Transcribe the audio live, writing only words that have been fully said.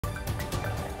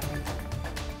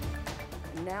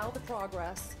Now the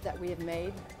progress that we have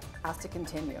made has to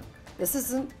continue. This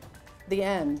isn't the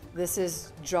end. This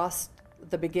is just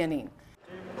the beginning.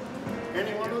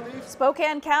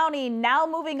 Spokane County now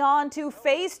moving on to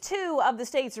phase 2 of the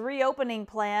state's reopening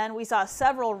plan. We saw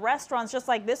several restaurants just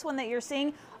like this one that you're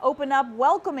seeing open up,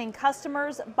 welcoming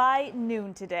customers by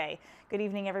noon today. Good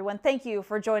evening, everyone. Thank you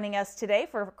for joining us today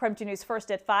for KREM 2 News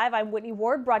First at 5. I'm Whitney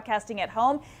Ward, broadcasting at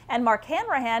home, and Mark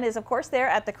Hanrahan is, of course, there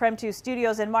at the KREM 2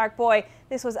 studios. And Mark, boy,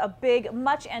 this was a big,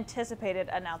 much anticipated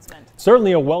announcement.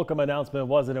 Certainly a welcome announcement,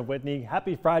 wasn't it, Whitney?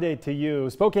 Happy Friday to you.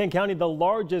 Spokane County, the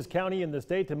largest county in the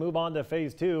state to move on to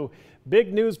phase 2.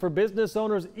 Big news for business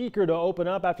owners eager to open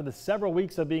up after the several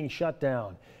weeks of being shut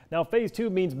down. Now, phase 2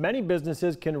 means many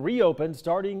businesses can reopen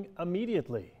starting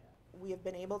immediately. We have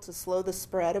been able to slow the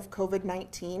spread of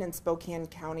COVID-19 in Spokane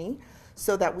County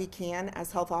so that we can,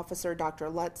 as Health Officer Dr.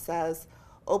 Lutz says,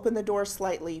 open the door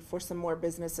slightly for some more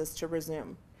businesses to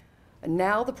resume. And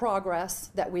now the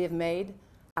progress that we have made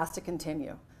has to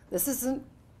continue. This isn't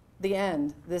the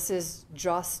end. This is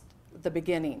just the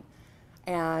beginning.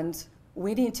 And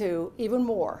we need to, even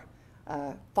more,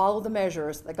 follow the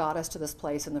measures that got us to this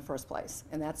place in the first place,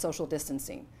 and that's social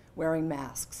distancing, wearing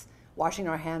masks, washing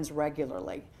our hands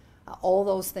regularly, all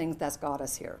those things that's got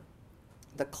us here.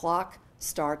 The clock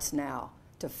starts now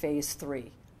to phase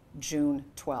 3, June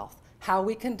 12th. How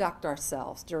we conduct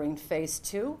ourselves during phase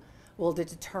 2 will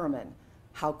determine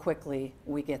how quickly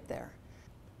we get there.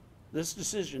 This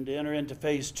decision to enter into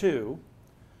phase 2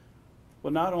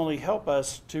 will not only help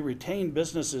us to retain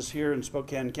businesses here in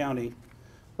Spokane County,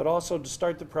 but also to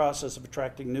start the process of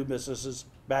attracting new businesses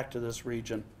back to this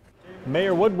region.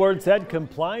 Mayor Woodward said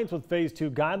compliance with phase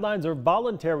 2 guidelines are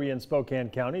voluntary in Spokane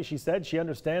County. She said she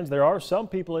understands there are some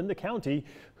people in the county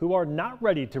who are not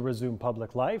ready to resume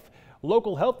public life.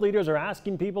 Local health leaders are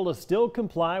asking people to still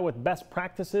comply with best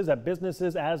practices at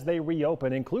businesses as they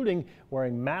reopen, including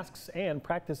wearing masks and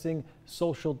practicing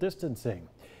social distancing.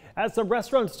 As some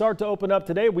restaurants start to open up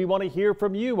today, we want to hear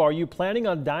from you. Are you planning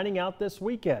on dining out this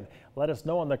weekend? Let us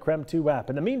know on the KREM 2 app.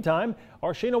 In the meantime,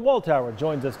 our Shayna Waltower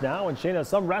joins us now. And Shayna,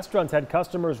 some restaurants had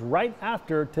customers right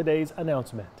after today's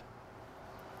announcement.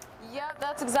 Yep,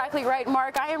 that's exactly right,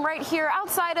 Mark. I am right here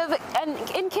outside of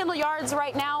in Kindle Yards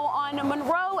right now on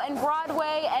Monroe and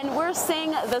Broadway, and we're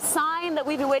seeing the sign that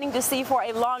we've been waiting to see for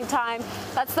a long time.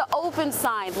 That's the open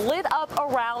sign lit up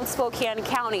around Spokane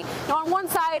County. Now, on one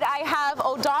side, I have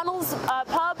O'Donnell's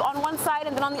Pub on one side,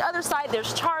 and then on the other side,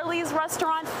 there's Charlie's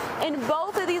Restaurant. In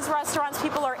both of these restaurants,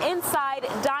 people are inside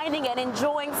dining and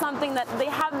enjoying something that they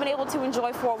haven't been able to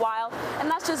enjoy for a while,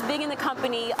 and that's just being in the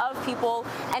company of people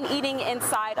and eating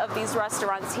inside of these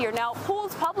restaurants here. Now,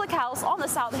 Poole's Public House on the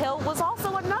South Hill was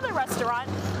also another restaurant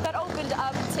that opened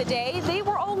up today. They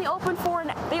were only open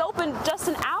they opened just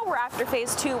an hour after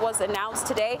phase 2 was announced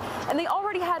today, and they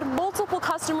already had multiple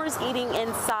customers eating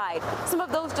inside. Some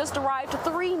of those just arrived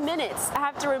 3 minutes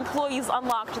after employees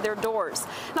unlocked their doors.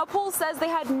 Now, Poole says they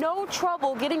had no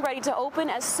trouble getting ready to open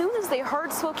as soon as they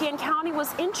heard Spokane County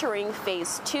was entering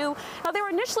phase 2. Now, they were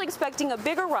initially expecting a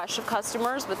bigger rush of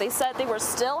customers, but they said they were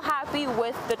still happy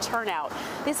with the turnout.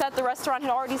 They said the restaurant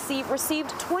had already received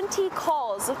 20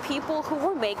 calls of people who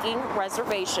were making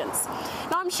reservations.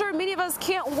 Now, I'm sure many of us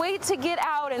can't wait to get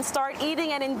out and start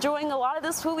eating and enjoying a lot of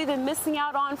this food we've been missing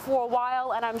out on for a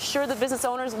while, and I'm sure the business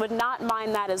owners would not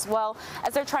mind that as well,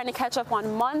 as they're trying to catch up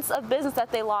on months of business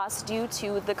that they lost due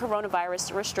to the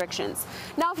coronavirus restrictions.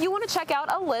 Now, if you want to check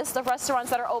out a list of restaurants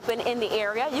that are open in the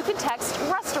area, you can text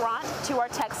restaurant to our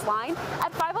text line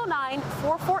at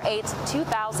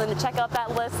 509-448-2000 to check out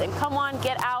that list, and come on,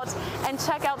 get out and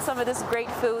check out some of this great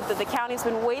food that the county's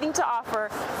been waiting to offer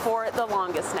for the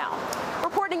longest now.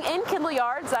 Reporting in Kindle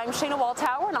Yards, I'm Shayna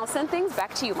Waltower, and I'll send things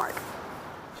back to you, Mark.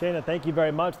 Shayna, thank you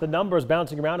very much. The numbers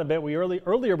bouncing around a bit.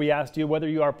 Earlier we asked you whether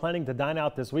you are planning to dine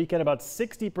out this weekend. About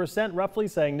 60% roughly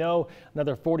saying no,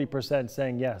 another 40%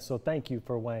 saying yes. So thank you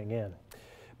for weighing in.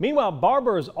 Meanwhile,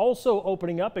 barbers also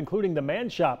opening up, including the Man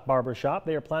Shop Barber Shop.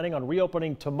 They are planning on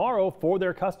reopening tomorrow for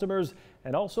their customers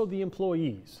and also the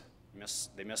employees.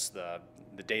 They miss the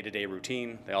day-to-day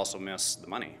routine. They also miss the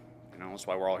money. You know, that's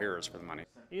why we're all here, is for the money.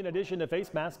 In addition to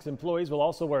face masks, employees will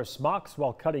also wear smocks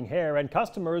while cutting hair, and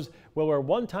customers will wear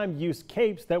one-time use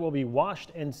capes that will be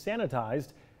washed and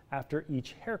sanitized after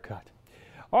each haircut.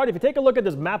 All right, if you take a look at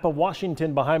this map of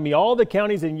Washington behind me, all the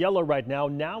counties in yellow right now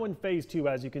in phase 2,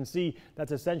 as you can see,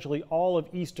 that's essentially all of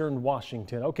eastern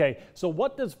Washington. Okay, so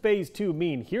what does phase 2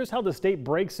 mean? Here's how the state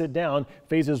breaks it down.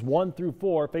 Phases 1 through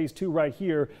 4, phase 2 right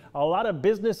here. A lot of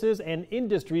businesses and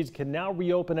industries can now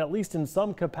reopen, at least in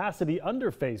some capacity,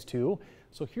 under phase 2.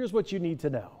 So here's what you need to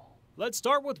know. Let's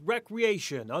start with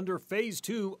recreation. Under Phase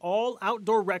 2, all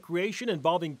outdoor recreation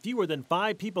involving fewer than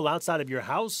 5 people outside of your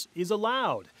house is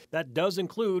allowed. That does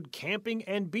include camping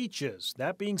and beaches.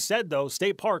 That being said, though,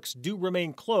 state parks do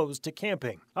remain closed to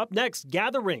camping. Up next,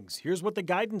 gatherings. Here's what the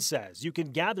guidance says. You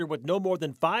can gather with no more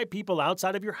than 5 people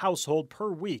outside of your household per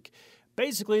week.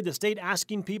 Basically, the state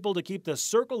asking people to keep the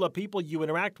circle of people you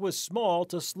interact with small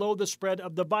to slow the spread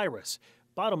of the virus.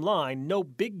 Bottom line, no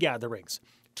big gatherings.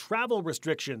 Travel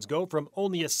restrictions go from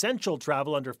only essential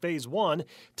travel under Phase 1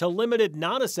 to limited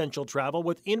non-essential travel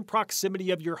within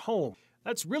proximity of your home.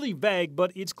 That's really vague,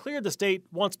 but it's clear the state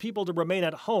wants people to remain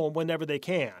at home whenever they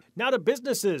can. Now to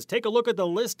businesses. Take a look at the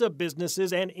list of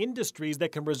businesses and industries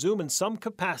that can resume in some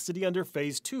capacity under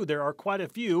Phase 2. There are quite a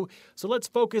few, so let's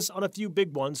focus on a few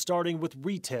big ones, starting with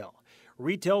retail.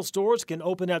 Retail stores can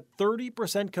open at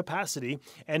 30% capacity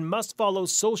and must follow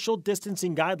social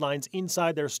distancing guidelines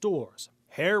inside their stores.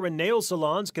 Hair and nail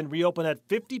salons can reopen at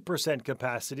 50%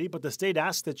 capacity, but the state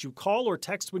asks that you call or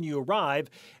text when you arrive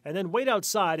and then wait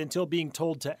outside until being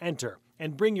told to enter.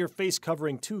 And bring your face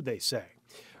covering too, they say.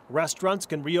 Restaurants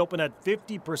can reopen at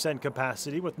 50%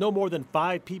 capacity with no more than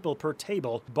 5 people per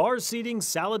table. Bar seating,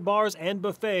 salad bars, and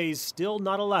buffets still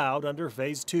not allowed under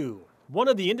Phase 2. One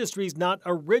of the industries not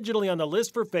originally on the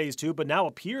list for Phase 2 but now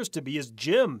appears to be is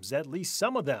gyms, at least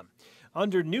some of them.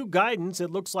 Under new guidance,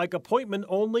 it looks like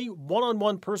appointment-only,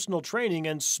 one-on-one personal training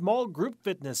and small group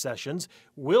fitness sessions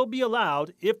will be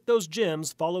allowed if those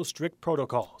gyms follow strict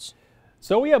protocols.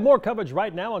 So we have more coverage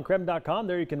right now on KREM.com.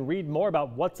 There you can read more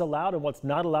about what's allowed and what's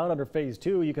not allowed under Phase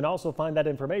 2. You can also find that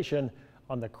information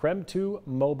on the KREM 2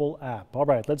 mobile app. All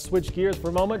right, let's switch gears for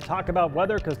a moment, talk about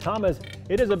weather, because Thomas,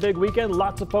 it is a big weekend.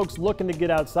 Lots of folks looking to get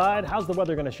outside. How's the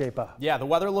weather going to shape up? Yeah, the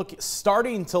weather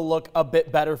starting to look a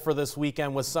bit better for this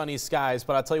weekend with sunny skies,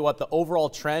 but I'll tell you what, the overall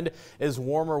trend is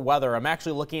warmer weather. I'm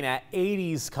actually looking at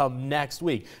 80s come next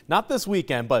week. Not this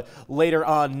weekend, but later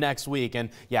on next week. And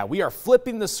yeah, we are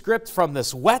flipping the script from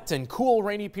this wet and cool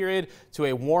rainy period to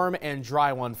a warm and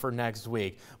dry one for next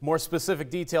week. More specific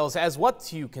details as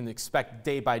what you can expect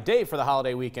day by day for the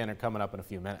holiday weekend are coming up in a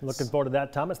few minutes. Looking forward to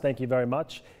that, Thomas. Thank you very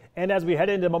much. And as we head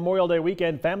into Memorial Day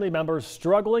weekend, family members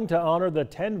struggling to honor the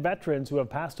 10 veterans who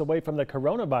have passed away from the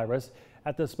coronavirus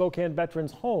at the Spokane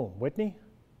Veterans Home. Whitney?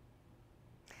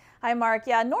 Hi, Mark.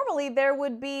 Yeah, normally there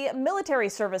would be military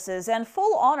services and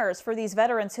full honors for these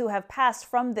veterans who have passed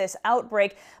from this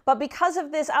outbreak. But because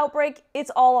of this outbreak, it's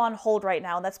all on hold right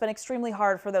now. And that's been extremely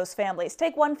hard for those families.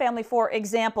 Take one family, for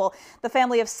example, the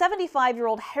family of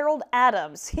 75-year-old Harold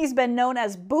Adams. He's been known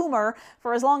as Boomer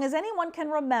for as long as anyone can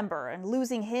remember. And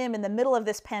losing him in the middle of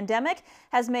this pandemic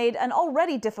has made an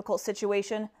already difficult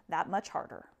situation that much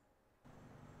harder.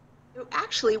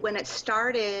 Actually, when it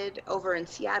started over in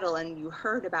Seattle and you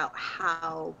heard about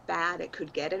how bad it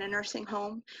could get in a nursing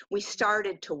home, we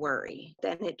started to worry.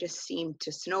 Then it just seemed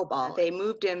to snowball. They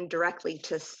moved him directly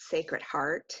to Sacred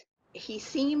Heart. He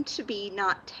seemed to be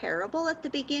not terrible at the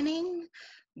beginning,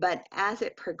 but as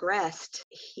it progressed,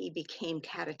 he became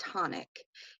catatonic,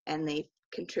 and they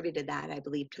contributed that, I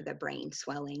believe, to the brain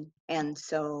swelling. And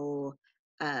so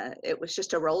it was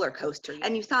just a roller coaster.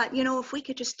 And you thought, you know, if we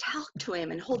could just talk to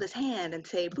him and hold his hand and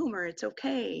say, Boomer, it's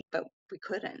okay. But we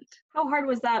couldn't. How hard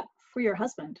was that for your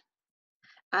husband?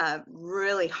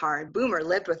 Really hard. Boomer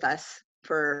lived with us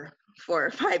for 4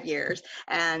 or 5 years.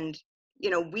 And,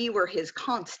 you know, we were his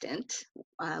constant.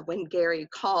 When Gary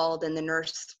called and the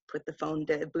nurse put the phone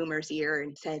to Boomer's ear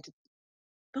and said,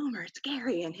 Boomer, it's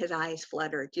Gary. And his eyes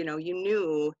fluttered. You know, you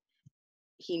knew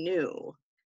he knew.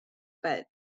 But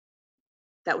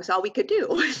that was all we could do.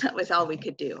 That was all we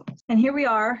could do. And here we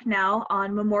are now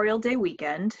on Memorial Day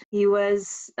weekend. He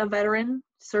was a veteran,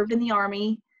 served in the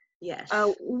Army. Yes.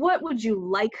 What would you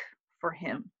like for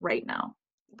him right now?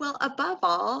 Well, above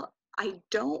all, I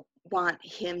don't want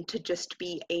him to just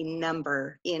be a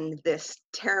number in this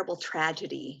terrible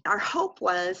tragedy. Our hope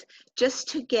was just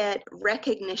to get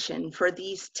recognition for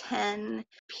these 10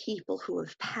 people who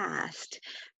have passed,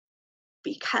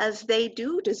 because they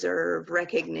do deserve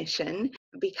recognition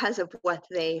because of what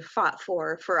they fought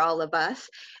for all of us.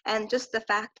 And just the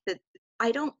fact that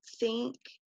I don't think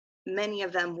many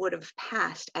of them would have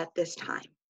passed at this time.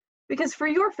 Because for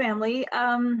your family,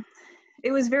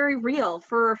 it was very real.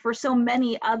 For so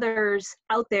many others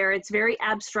out there, it's very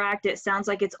abstract. It sounds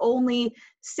like it's only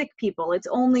sick people. It's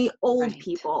only old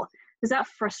people. Does that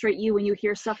frustrate you when you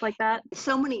hear stuff like that?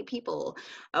 So many people,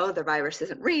 oh, the virus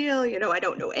isn't real. You know, I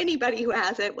don't know anybody who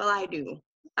has it. Well, I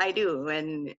do.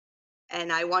 And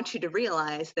I want you to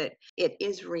realize that it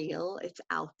is real. It's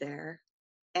out there.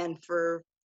 And for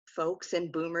folks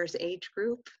in Boomer's age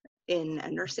group, in a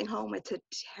nursing home. It's a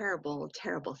terrible,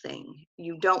 terrible thing.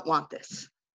 You don't want this.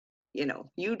 You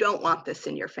know, you don't want this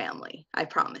in your family. I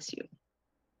promise you.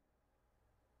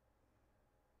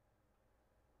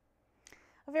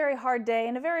 A very hard day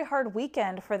and a very hard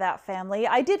weekend for that family.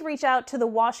 I did reach out to the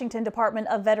Washington Department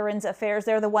of Veterans Affairs.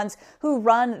 They're the ones who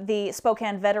run the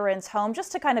Spokane Veterans Home,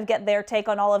 just to kind of get their take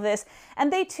on all of this.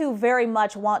 And they too very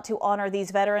much want to honor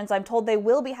these veterans. I'm told they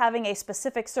will be having a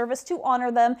specific service to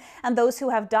honor them and those who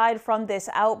have died from this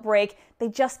outbreak. They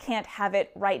just can't have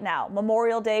it right now.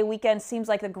 Memorial Day weekend seems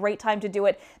like a great time to do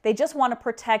it. They just want to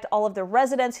protect all of the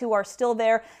residents who are still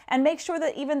there and make sure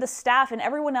that even the staff and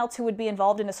everyone else who would be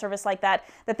involved in a service like that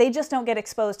they just don't get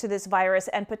exposed to this virus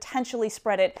and potentially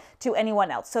spread it to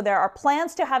anyone else. So there are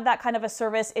plans to have that kind of a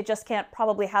service. It just can't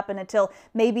probably happen until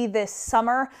maybe this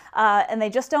summer, and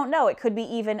they just don't know. It could be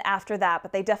even after that,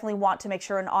 but they definitely want to make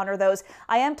sure and honor those.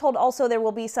 I am told also there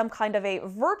will be some kind of a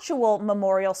virtual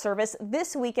memorial service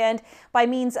this weekend by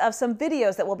means of some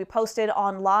videos that will be posted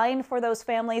online for those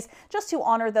families, just to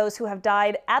honor those who have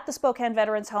died at the Spokane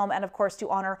Veterans Home and, of course, to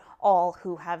honor all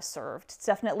who have served. It's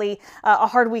definitely a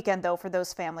hard weekend, though, for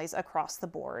those families across the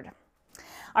board.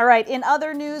 All right, in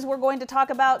other news, we're going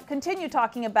to continue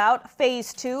talking about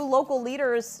Phase 2. Local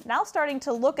leaders now starting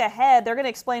to look ahead. They're going to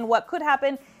explain what could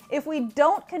happen if we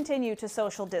don't continue to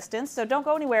social distance. So don't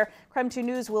go anywhere. KREM 2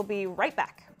 News will be right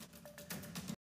back.